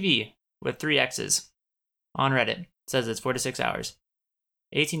Fixer TV with 3 X's on Reddit. It says it's 4 to 6 hours.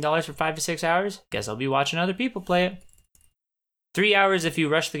 $18 for 5 to 6 hours? Guess I'll be watching other people play it. 3 hours if you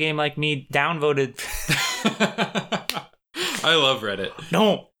rush the game like me, downvoted. I love Reddit.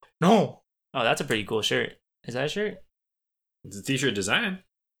 No. Oh, that's a pretty cool shirt. Is that a shirt? It's a t-shirt design.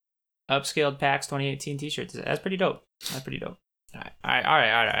 Upscaled PAX 2018 t-shirt. That's pretty dope. All right.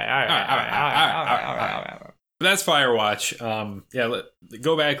 That's Firewatch. Yeah,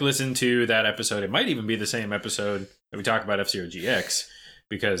 go back, listen to that episode. It might even be the same episode that we talk about F-Zero GX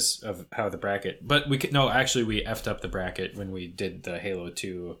because of how the bracket. But we effed up the bracket when we did the Halo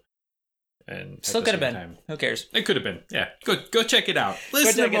 2. And still could have been. Time. Who cares? It could have been. Yeah. Go check it out.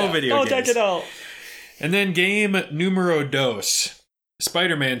 Listen to more video games. Check it out. And then game numero dos,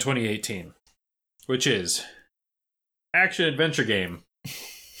 Spider-Man 2018, which is action adventure game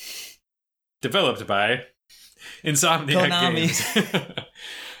developed by Insomniac Games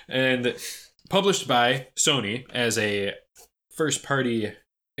and published by Sony as a first-party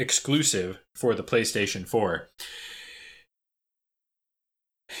exclusive for the PlayStation 4.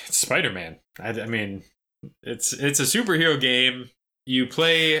 It's Spider-Man. I mean, it's a superhero game. You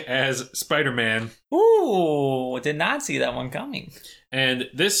play as Spider-Man. Ooh, did not see that one coming. And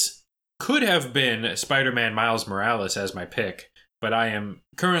this could have been Spider-Man Miles Morales as my pick, but I am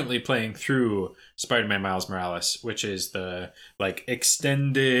currently playing through Spider-Man Miles Morales, which is the like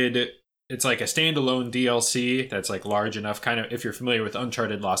extended. It's like a standalone DLC that's like large enough, kind of if you're familiar with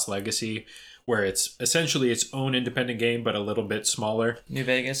Uncharted Lost Legacy, where it's essentially its own independent game, but a little bit smaller. New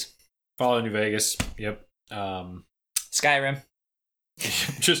Vegas. Follow New Vegas. Yep. Skyrim.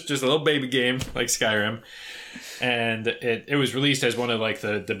 just a little baby game like Skyrim. And it was released as one of like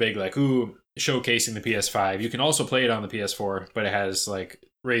the big like, showcasing the PS5. You can also play it on the PS4, but it has like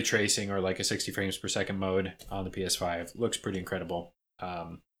ray tracing or like a 60 frames per second mode on the PS5. Looks pretty incredible.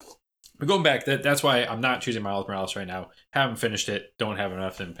 But going back, that's why I'm not choosing Miles Morales right now. Haven't finished it. Don't have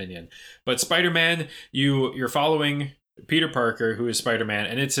enough of an opinion. But Spider-Man, you're following Peter Parker, who is Spider-Man,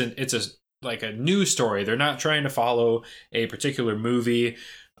 and it's a like a new story. They're not trying to follow a particular movie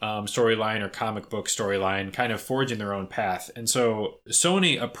storyline or comic book storyline, kind of forging their own path. And so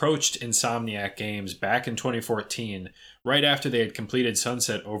Sony approached Insomniac Games back in 2014, right after they had completed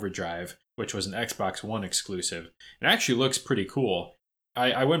Sunset Overdrive, which was an Xbox One exclusive. It actually looks pretty cool.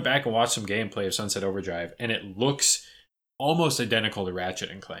 I went back and watched some gameplay of Sunset Overdrive, and it looks almost identical to Ratchet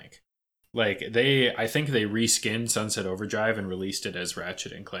and Clank. Like I think they reskinned Sunset Overdrive and released it as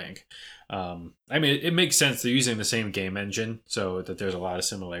Ratchet and Clank. I mean, it makes sense. They're using the same game engine, so that there's a lot of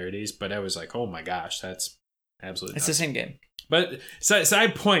similarities. But I was like, oh my gosh, that's absolutely It's nuts. the same game. But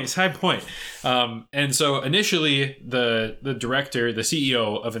side point. And so initially, the director, the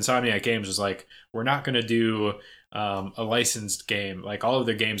CEO of Insomniac Games was like, we're not going to do a licensed game. Like all of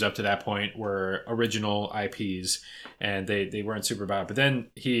their games up to that point were original IPs, and they weren't super about it. But then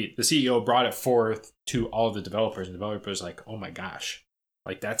the CEO brought it forth to all of the developers, and the developers like, oh my gosh,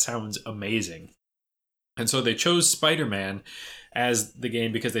 like that sounds amazing. And so they chose Spider-Man as the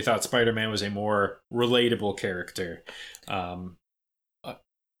game because they thought Spider-Man was a more relatable character. How's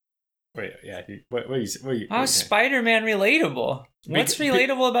Spider-Man relatable? What's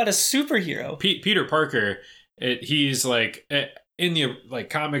relatable about a superhero? Peter Parker, he's like in the like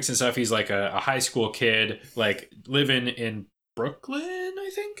comics and stuff. He's like a high school kid, like living in Brooklyn,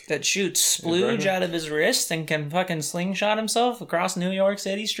 I think. That shoots splooge out of his wrist and can fucking slingshot himself across New York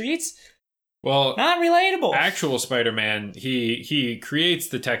City streets. Well, not relatable. Actual Spider-Man, he creates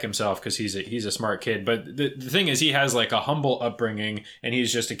the tech himself because he's a smart kid. But the thing is, he has like a humble upbringing, and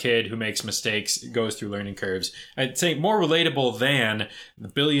he's just a kid who makes mistakes, goes through learning curves. I'd say more relatable than the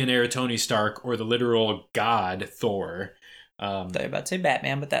billionaire Tony Stark or the literal god Thor. I thought you were about to say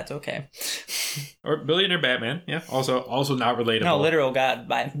Batman, but that's okay. Or billionaire Batman, yeah. Also not relatable. No, literal god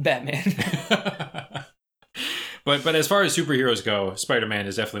by Batman. But as far as superheroes go, Spider-Man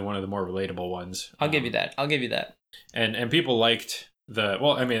is definitely one of the more relatable ones. I'll give you that. And people liked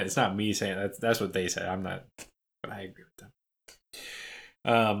it's not me saying that. That's what they said. I'm not, but I agree with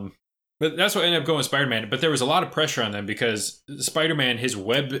them. But that's what ended up going with Spider-Man. But there was a lot of pressure on them because Spider-Man, his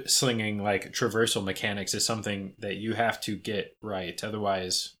web slinging like traversal mechanics is something that you have to get right.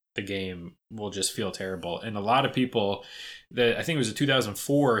 Otherwise, the game will just feel terrible. And a lot of people, I think it was a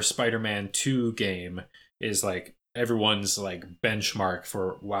 2004 Spider-Man 2 game, is like everyone's like benchmark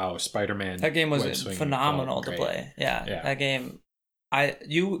for wow, Spider-Man. That game was phenomenal to play. Yeah, that game,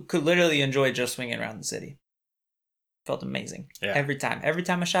 you could literally enjoy just swinging around the city. Felt amazing. Yeah. Every time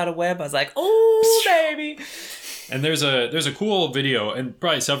I shot a web, I was like, oh baby. And there's a cool video, and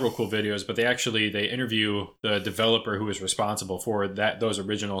probably several cool videos, but they interview the developer who was responsible for those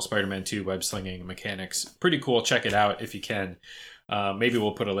original Spider-Man 2 web slinging mechanics. Pretty cool. Check it out if you can. Maybe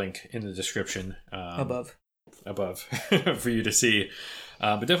we'll put a link in the description above for you to see.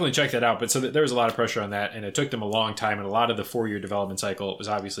 But definitely check that out. But so there was a lot of pressure on that, and it took them a long time, and a lot of the 4-year development cycle was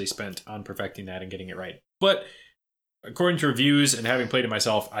obviously spent on perfecting that and getting it right. But according to reviews and having played it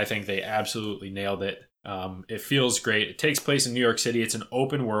myself, I think they absolutely nailed it. It feels great. It takes place in New York City. It's an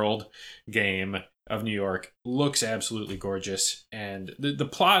open world game of New York. Looks absolutely gorgeous. And the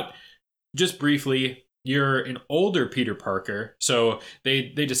plot, just briefly, you're an older Peter Parker. So they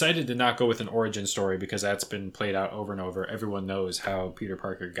decided to not go with an origin story because that's been played out over and over. Everyone knows how Peter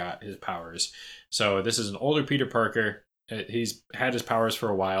Parker got his powers. So this is an older Peter Parker. He's had his powers for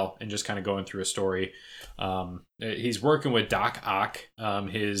a while and just kind of going through a story. He's working with Doc Ock,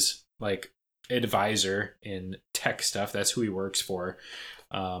 his like advisor in tech stuff. That's who he works for.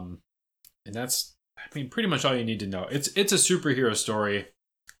 And that's, pretty much all you need to know. It's a superhero story.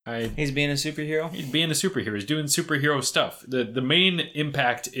 He's being a superhero? He's being a superhero. He's doing superhero stuff. The main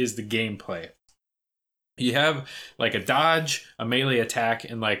impact is the gameplay. You have like a dodge, a melee attack,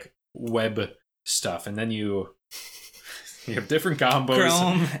 and like web stuff. And then you have different combos.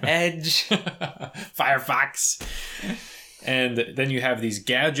 Chrome, Edge, Firefox. And then you have these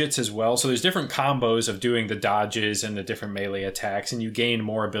gadgets as well. So there's different combos of doing the dodges and the different melee attacks, and you gain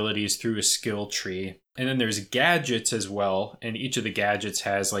more abilities through a skill tree. And then there's gadgets as well, and each of the gadgets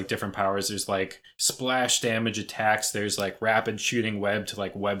has like different powers. There's like splash damage attacks. There's like rapid shooting web to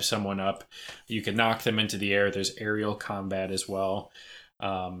like web someone up. You can knock them into the air. There's aerial combat as well.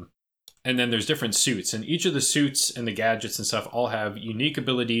 And then there's different suits, and each of the suits and the gadgets and stuff all have unique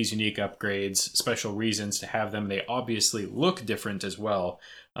abilities, unique upgrades, special reasons to have them. They obviously look different as well.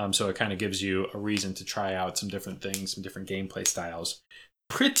 So it kind of gives you a reason to try out some different things, some different gameplay styles.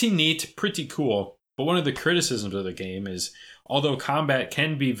 Pretty neat, pretty cool. But one of the criticisms of the game is, although combat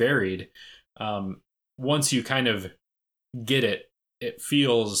can be varied, once you kind of get it, it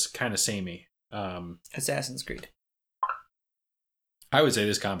feels kind of samey. Assassin's Creed. I would say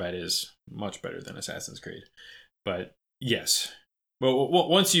this combat is much better than Assassin's Creed, but yes. Well,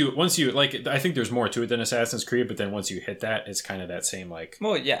 once you like, I think there's more to it than Assassin's Creed, but then once you hit that, it's kind of that same like.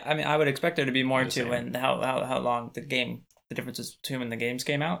 Well, yeah, I would expect there to be more to when how long the differences between when the games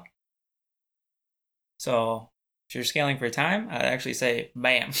came out. So if you're scaling for time, I'd actually say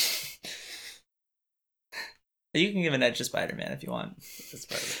bam. You can give an edge to Spider-Man if you want.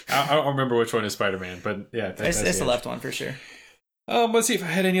 I don't remember which one is Spider-Man, but yeah, it's the left one for sure. Let's see if I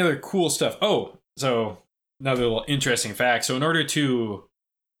had any other cool stuff. Oh, so another little interesting fact. So in order to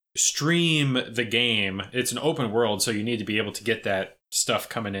stream the game, it's an open world, so you need to be able to get that stuff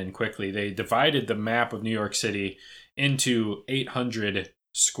coming in quickly. They divided the map of New York City into 800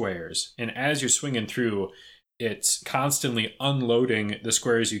 squares, and as you're swinging through, it's constantly unloading the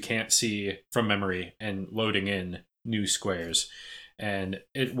squares you can't see from memory and loading in new squares. And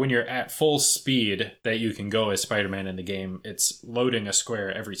when you're at full speed that you can go as Spider-Man in the game, it's loading a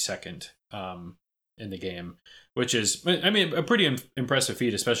square every second in the game, which is, I mean, a pretty impressive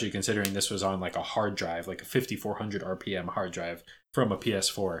feat, especially considering this was on like a hard drive, like a 5400 RPM hard drive from a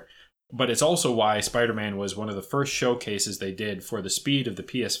PS4. But it's also why Spider-Man was one of the first showcases they did for the speed of the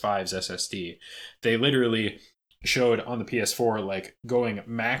PS5's SSD. They literally showed on the PS4 like going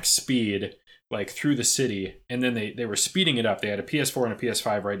max speed like through the city, and then they were speeding it up. They had a PS4 and a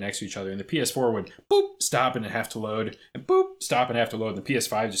PS5 right next to each other, and the PS4 would boop stop and have to load, and boop stop and have to load, and the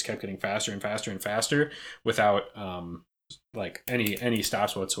PS5 just kept getting faster and faster and faster without like any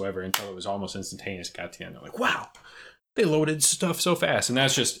stops whatsoever until it was almost instantaneous. Got to the end, they're like, wow, they loaded stuff so fast. And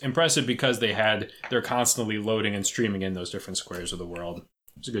that's just impressive because they're constantly loading and streaming in those different squares of the world.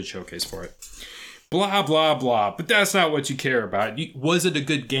 It's a good showcase for it. Blah blah blah, but that's not what you care about. Was it a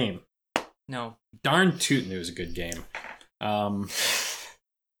good game? No. Darn tootin', it was a good game.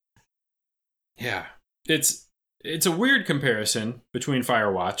 Yeah. It's a weird comparison between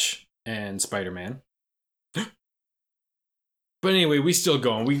Firewatch and Spider-Man. But anyway, we still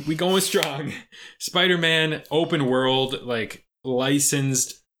going. We going strong. Spider-Man, open world, like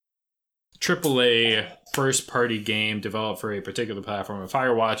licensed AAA first-party game developed for a particular platform. And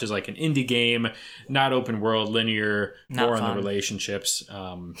Firewatch is like an indie game, not open world, linear, more on the relationships,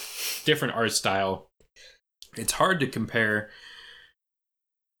 different art style. It's hard to compare.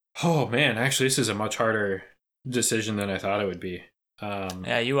 Oh man, actually, this is a much harder decision than I thought it would be.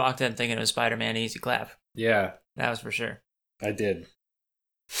 Yeah, you walked in thinking it was Spider-Man, easy clap. Yeah. That was for sure. I did.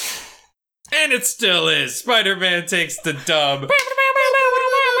 And it still is. Spider-Man takes the dub.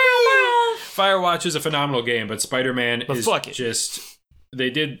 Firewatch is a phenomenal game, but Spider-Man is just... They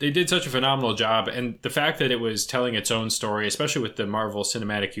did such a phenomenal job, and the fact that it was telling its own story, especially with the Marvel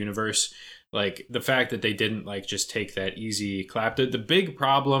Cinematic Universe, like the fact that they didn't like just take that easy clap. The big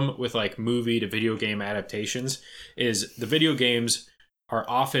problem with like movie to video game adaptations is the video games are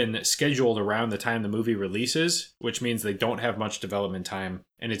often scheduled around the time the movie releases, which means they don't have much development time,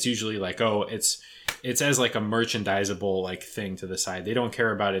 and it's usually like, oh, it's as like a merchandisable like thing to the side. They don't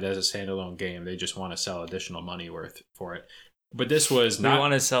care about it as a standalone game. They just want to sell additional money worth for it. But this was not. We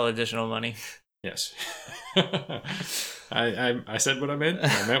want to sell additional money. Yes. I said what I meant.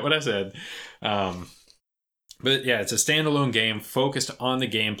 I meant what I said. But yeah, it's a standalone game focused on the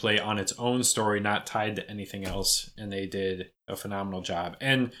gameplay, on its own story, not tied to anything else. And they did a phenomenal job.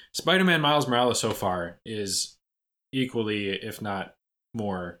 And Spider-Man Miles Morales so far is equally, if not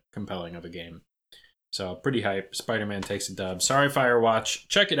more, compelling of a game. So pretty hype. Spider-Man takes a dub. Sorry, Firewatch.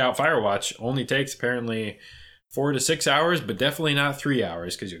 Check it out. Firewatch only takes apparently 4 to 6 hours, but definitely not 3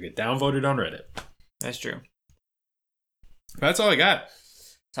 hours because you'll get downvoted on Reddit. That's true. That's all I got.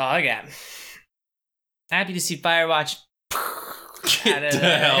 That's all I got. Happy to see Firewatch. Get the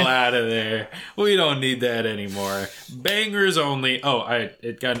hell out of there. We don't need that anymore. Bangers only. Oh,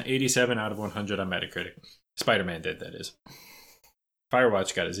 it got an 87 out of 100 on Metacritic. Spider-Man did, that is.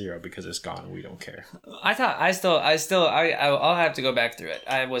 Firewatch got a 0 because it's gone. We don't care. I'll have to go back through it.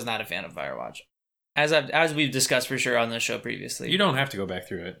 I was not a fan of Firewatch. As we've discussed for sure on the show previously. You don't have to go back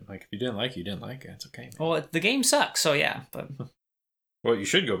through it. Like, if you didn't like it, you didn't like it. It's okay, man. Well, the game sucks, so yeah. But what you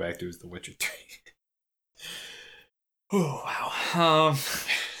should go back to is The Witcher 3. Oh, wow. I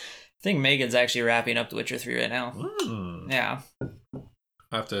think Megan's actually wrapping up The Witcher 3 right now. Yeah.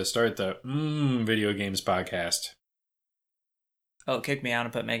 I'll have to start the video games podcast. Oh, kick me out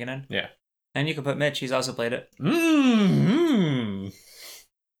and put Megan in? Yeah. And you can put Mitch. He's also played it.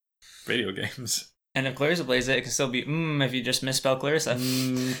 Video games. And if Clarissa plays it, it can still be if you just misspell Clarissa.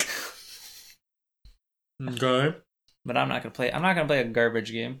 Okay. But I'm not gonna play a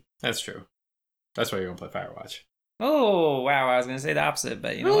garbage game. That's true. That's why you're gonna play Firewatch. Oh wow! I was gonna say the opposite,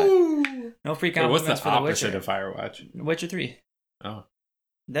 but you know what? No free compliments what's the for The opposite Witcher. of Firewatch? Witcher 3. Oh.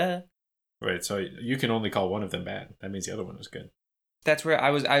 Duh. Wait, so you can only call one of them bad. That means the other one was good. That's where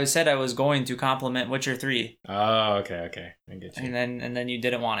I said I was going to compliment Witcher 3. Oh, okay. I get you. And then you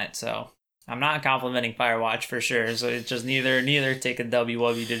didn't want it, so I'm not complimenting Firewatch for sure. So it's just neither take a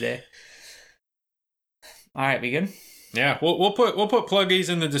WW today. All right, we good? Yeah, we'll put pluggies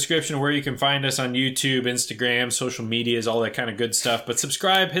in the description where you can find us on YouTube, Instagram, social medias, all that kind of good stuff. But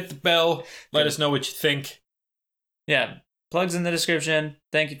subscribe, hit the bell, let us know what you think. Yeah, plugs in the description.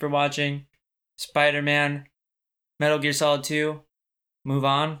 Thank you for watching. Spider-Man, Metal Gear Solid 2, move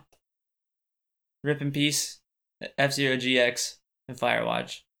on. Rip in peace, F-Zero GX, and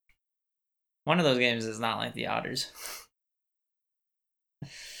Firewatch. One of those games is not like the others.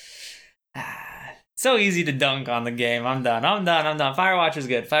 So easy to dunk on the game. I'm done. Firewatch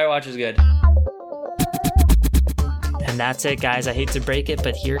is good. And that's it, guys. I hate to break it,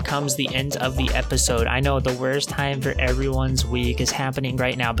 but here comes the end of the episode. I know the worst time for everyone's week is happening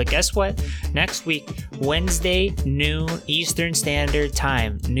right now, but guess what? Next week, Wednesday, noon Eastern Standard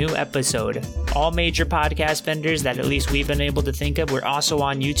Time, new episode. All major podcast vendors that at least we've been able to think of. We're also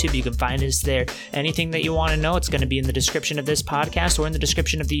on YouTube. You can find us there. Anything that you want to know, it's going to be in the description of this podcast or in the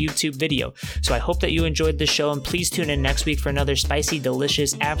description of the YouTube video. So I hope that you enjoyed the show, and please tune in next week for another spicy,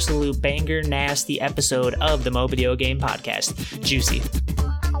 delicious, absolute banger, nasty episode of the Mo Video Game Podcast. Juicy.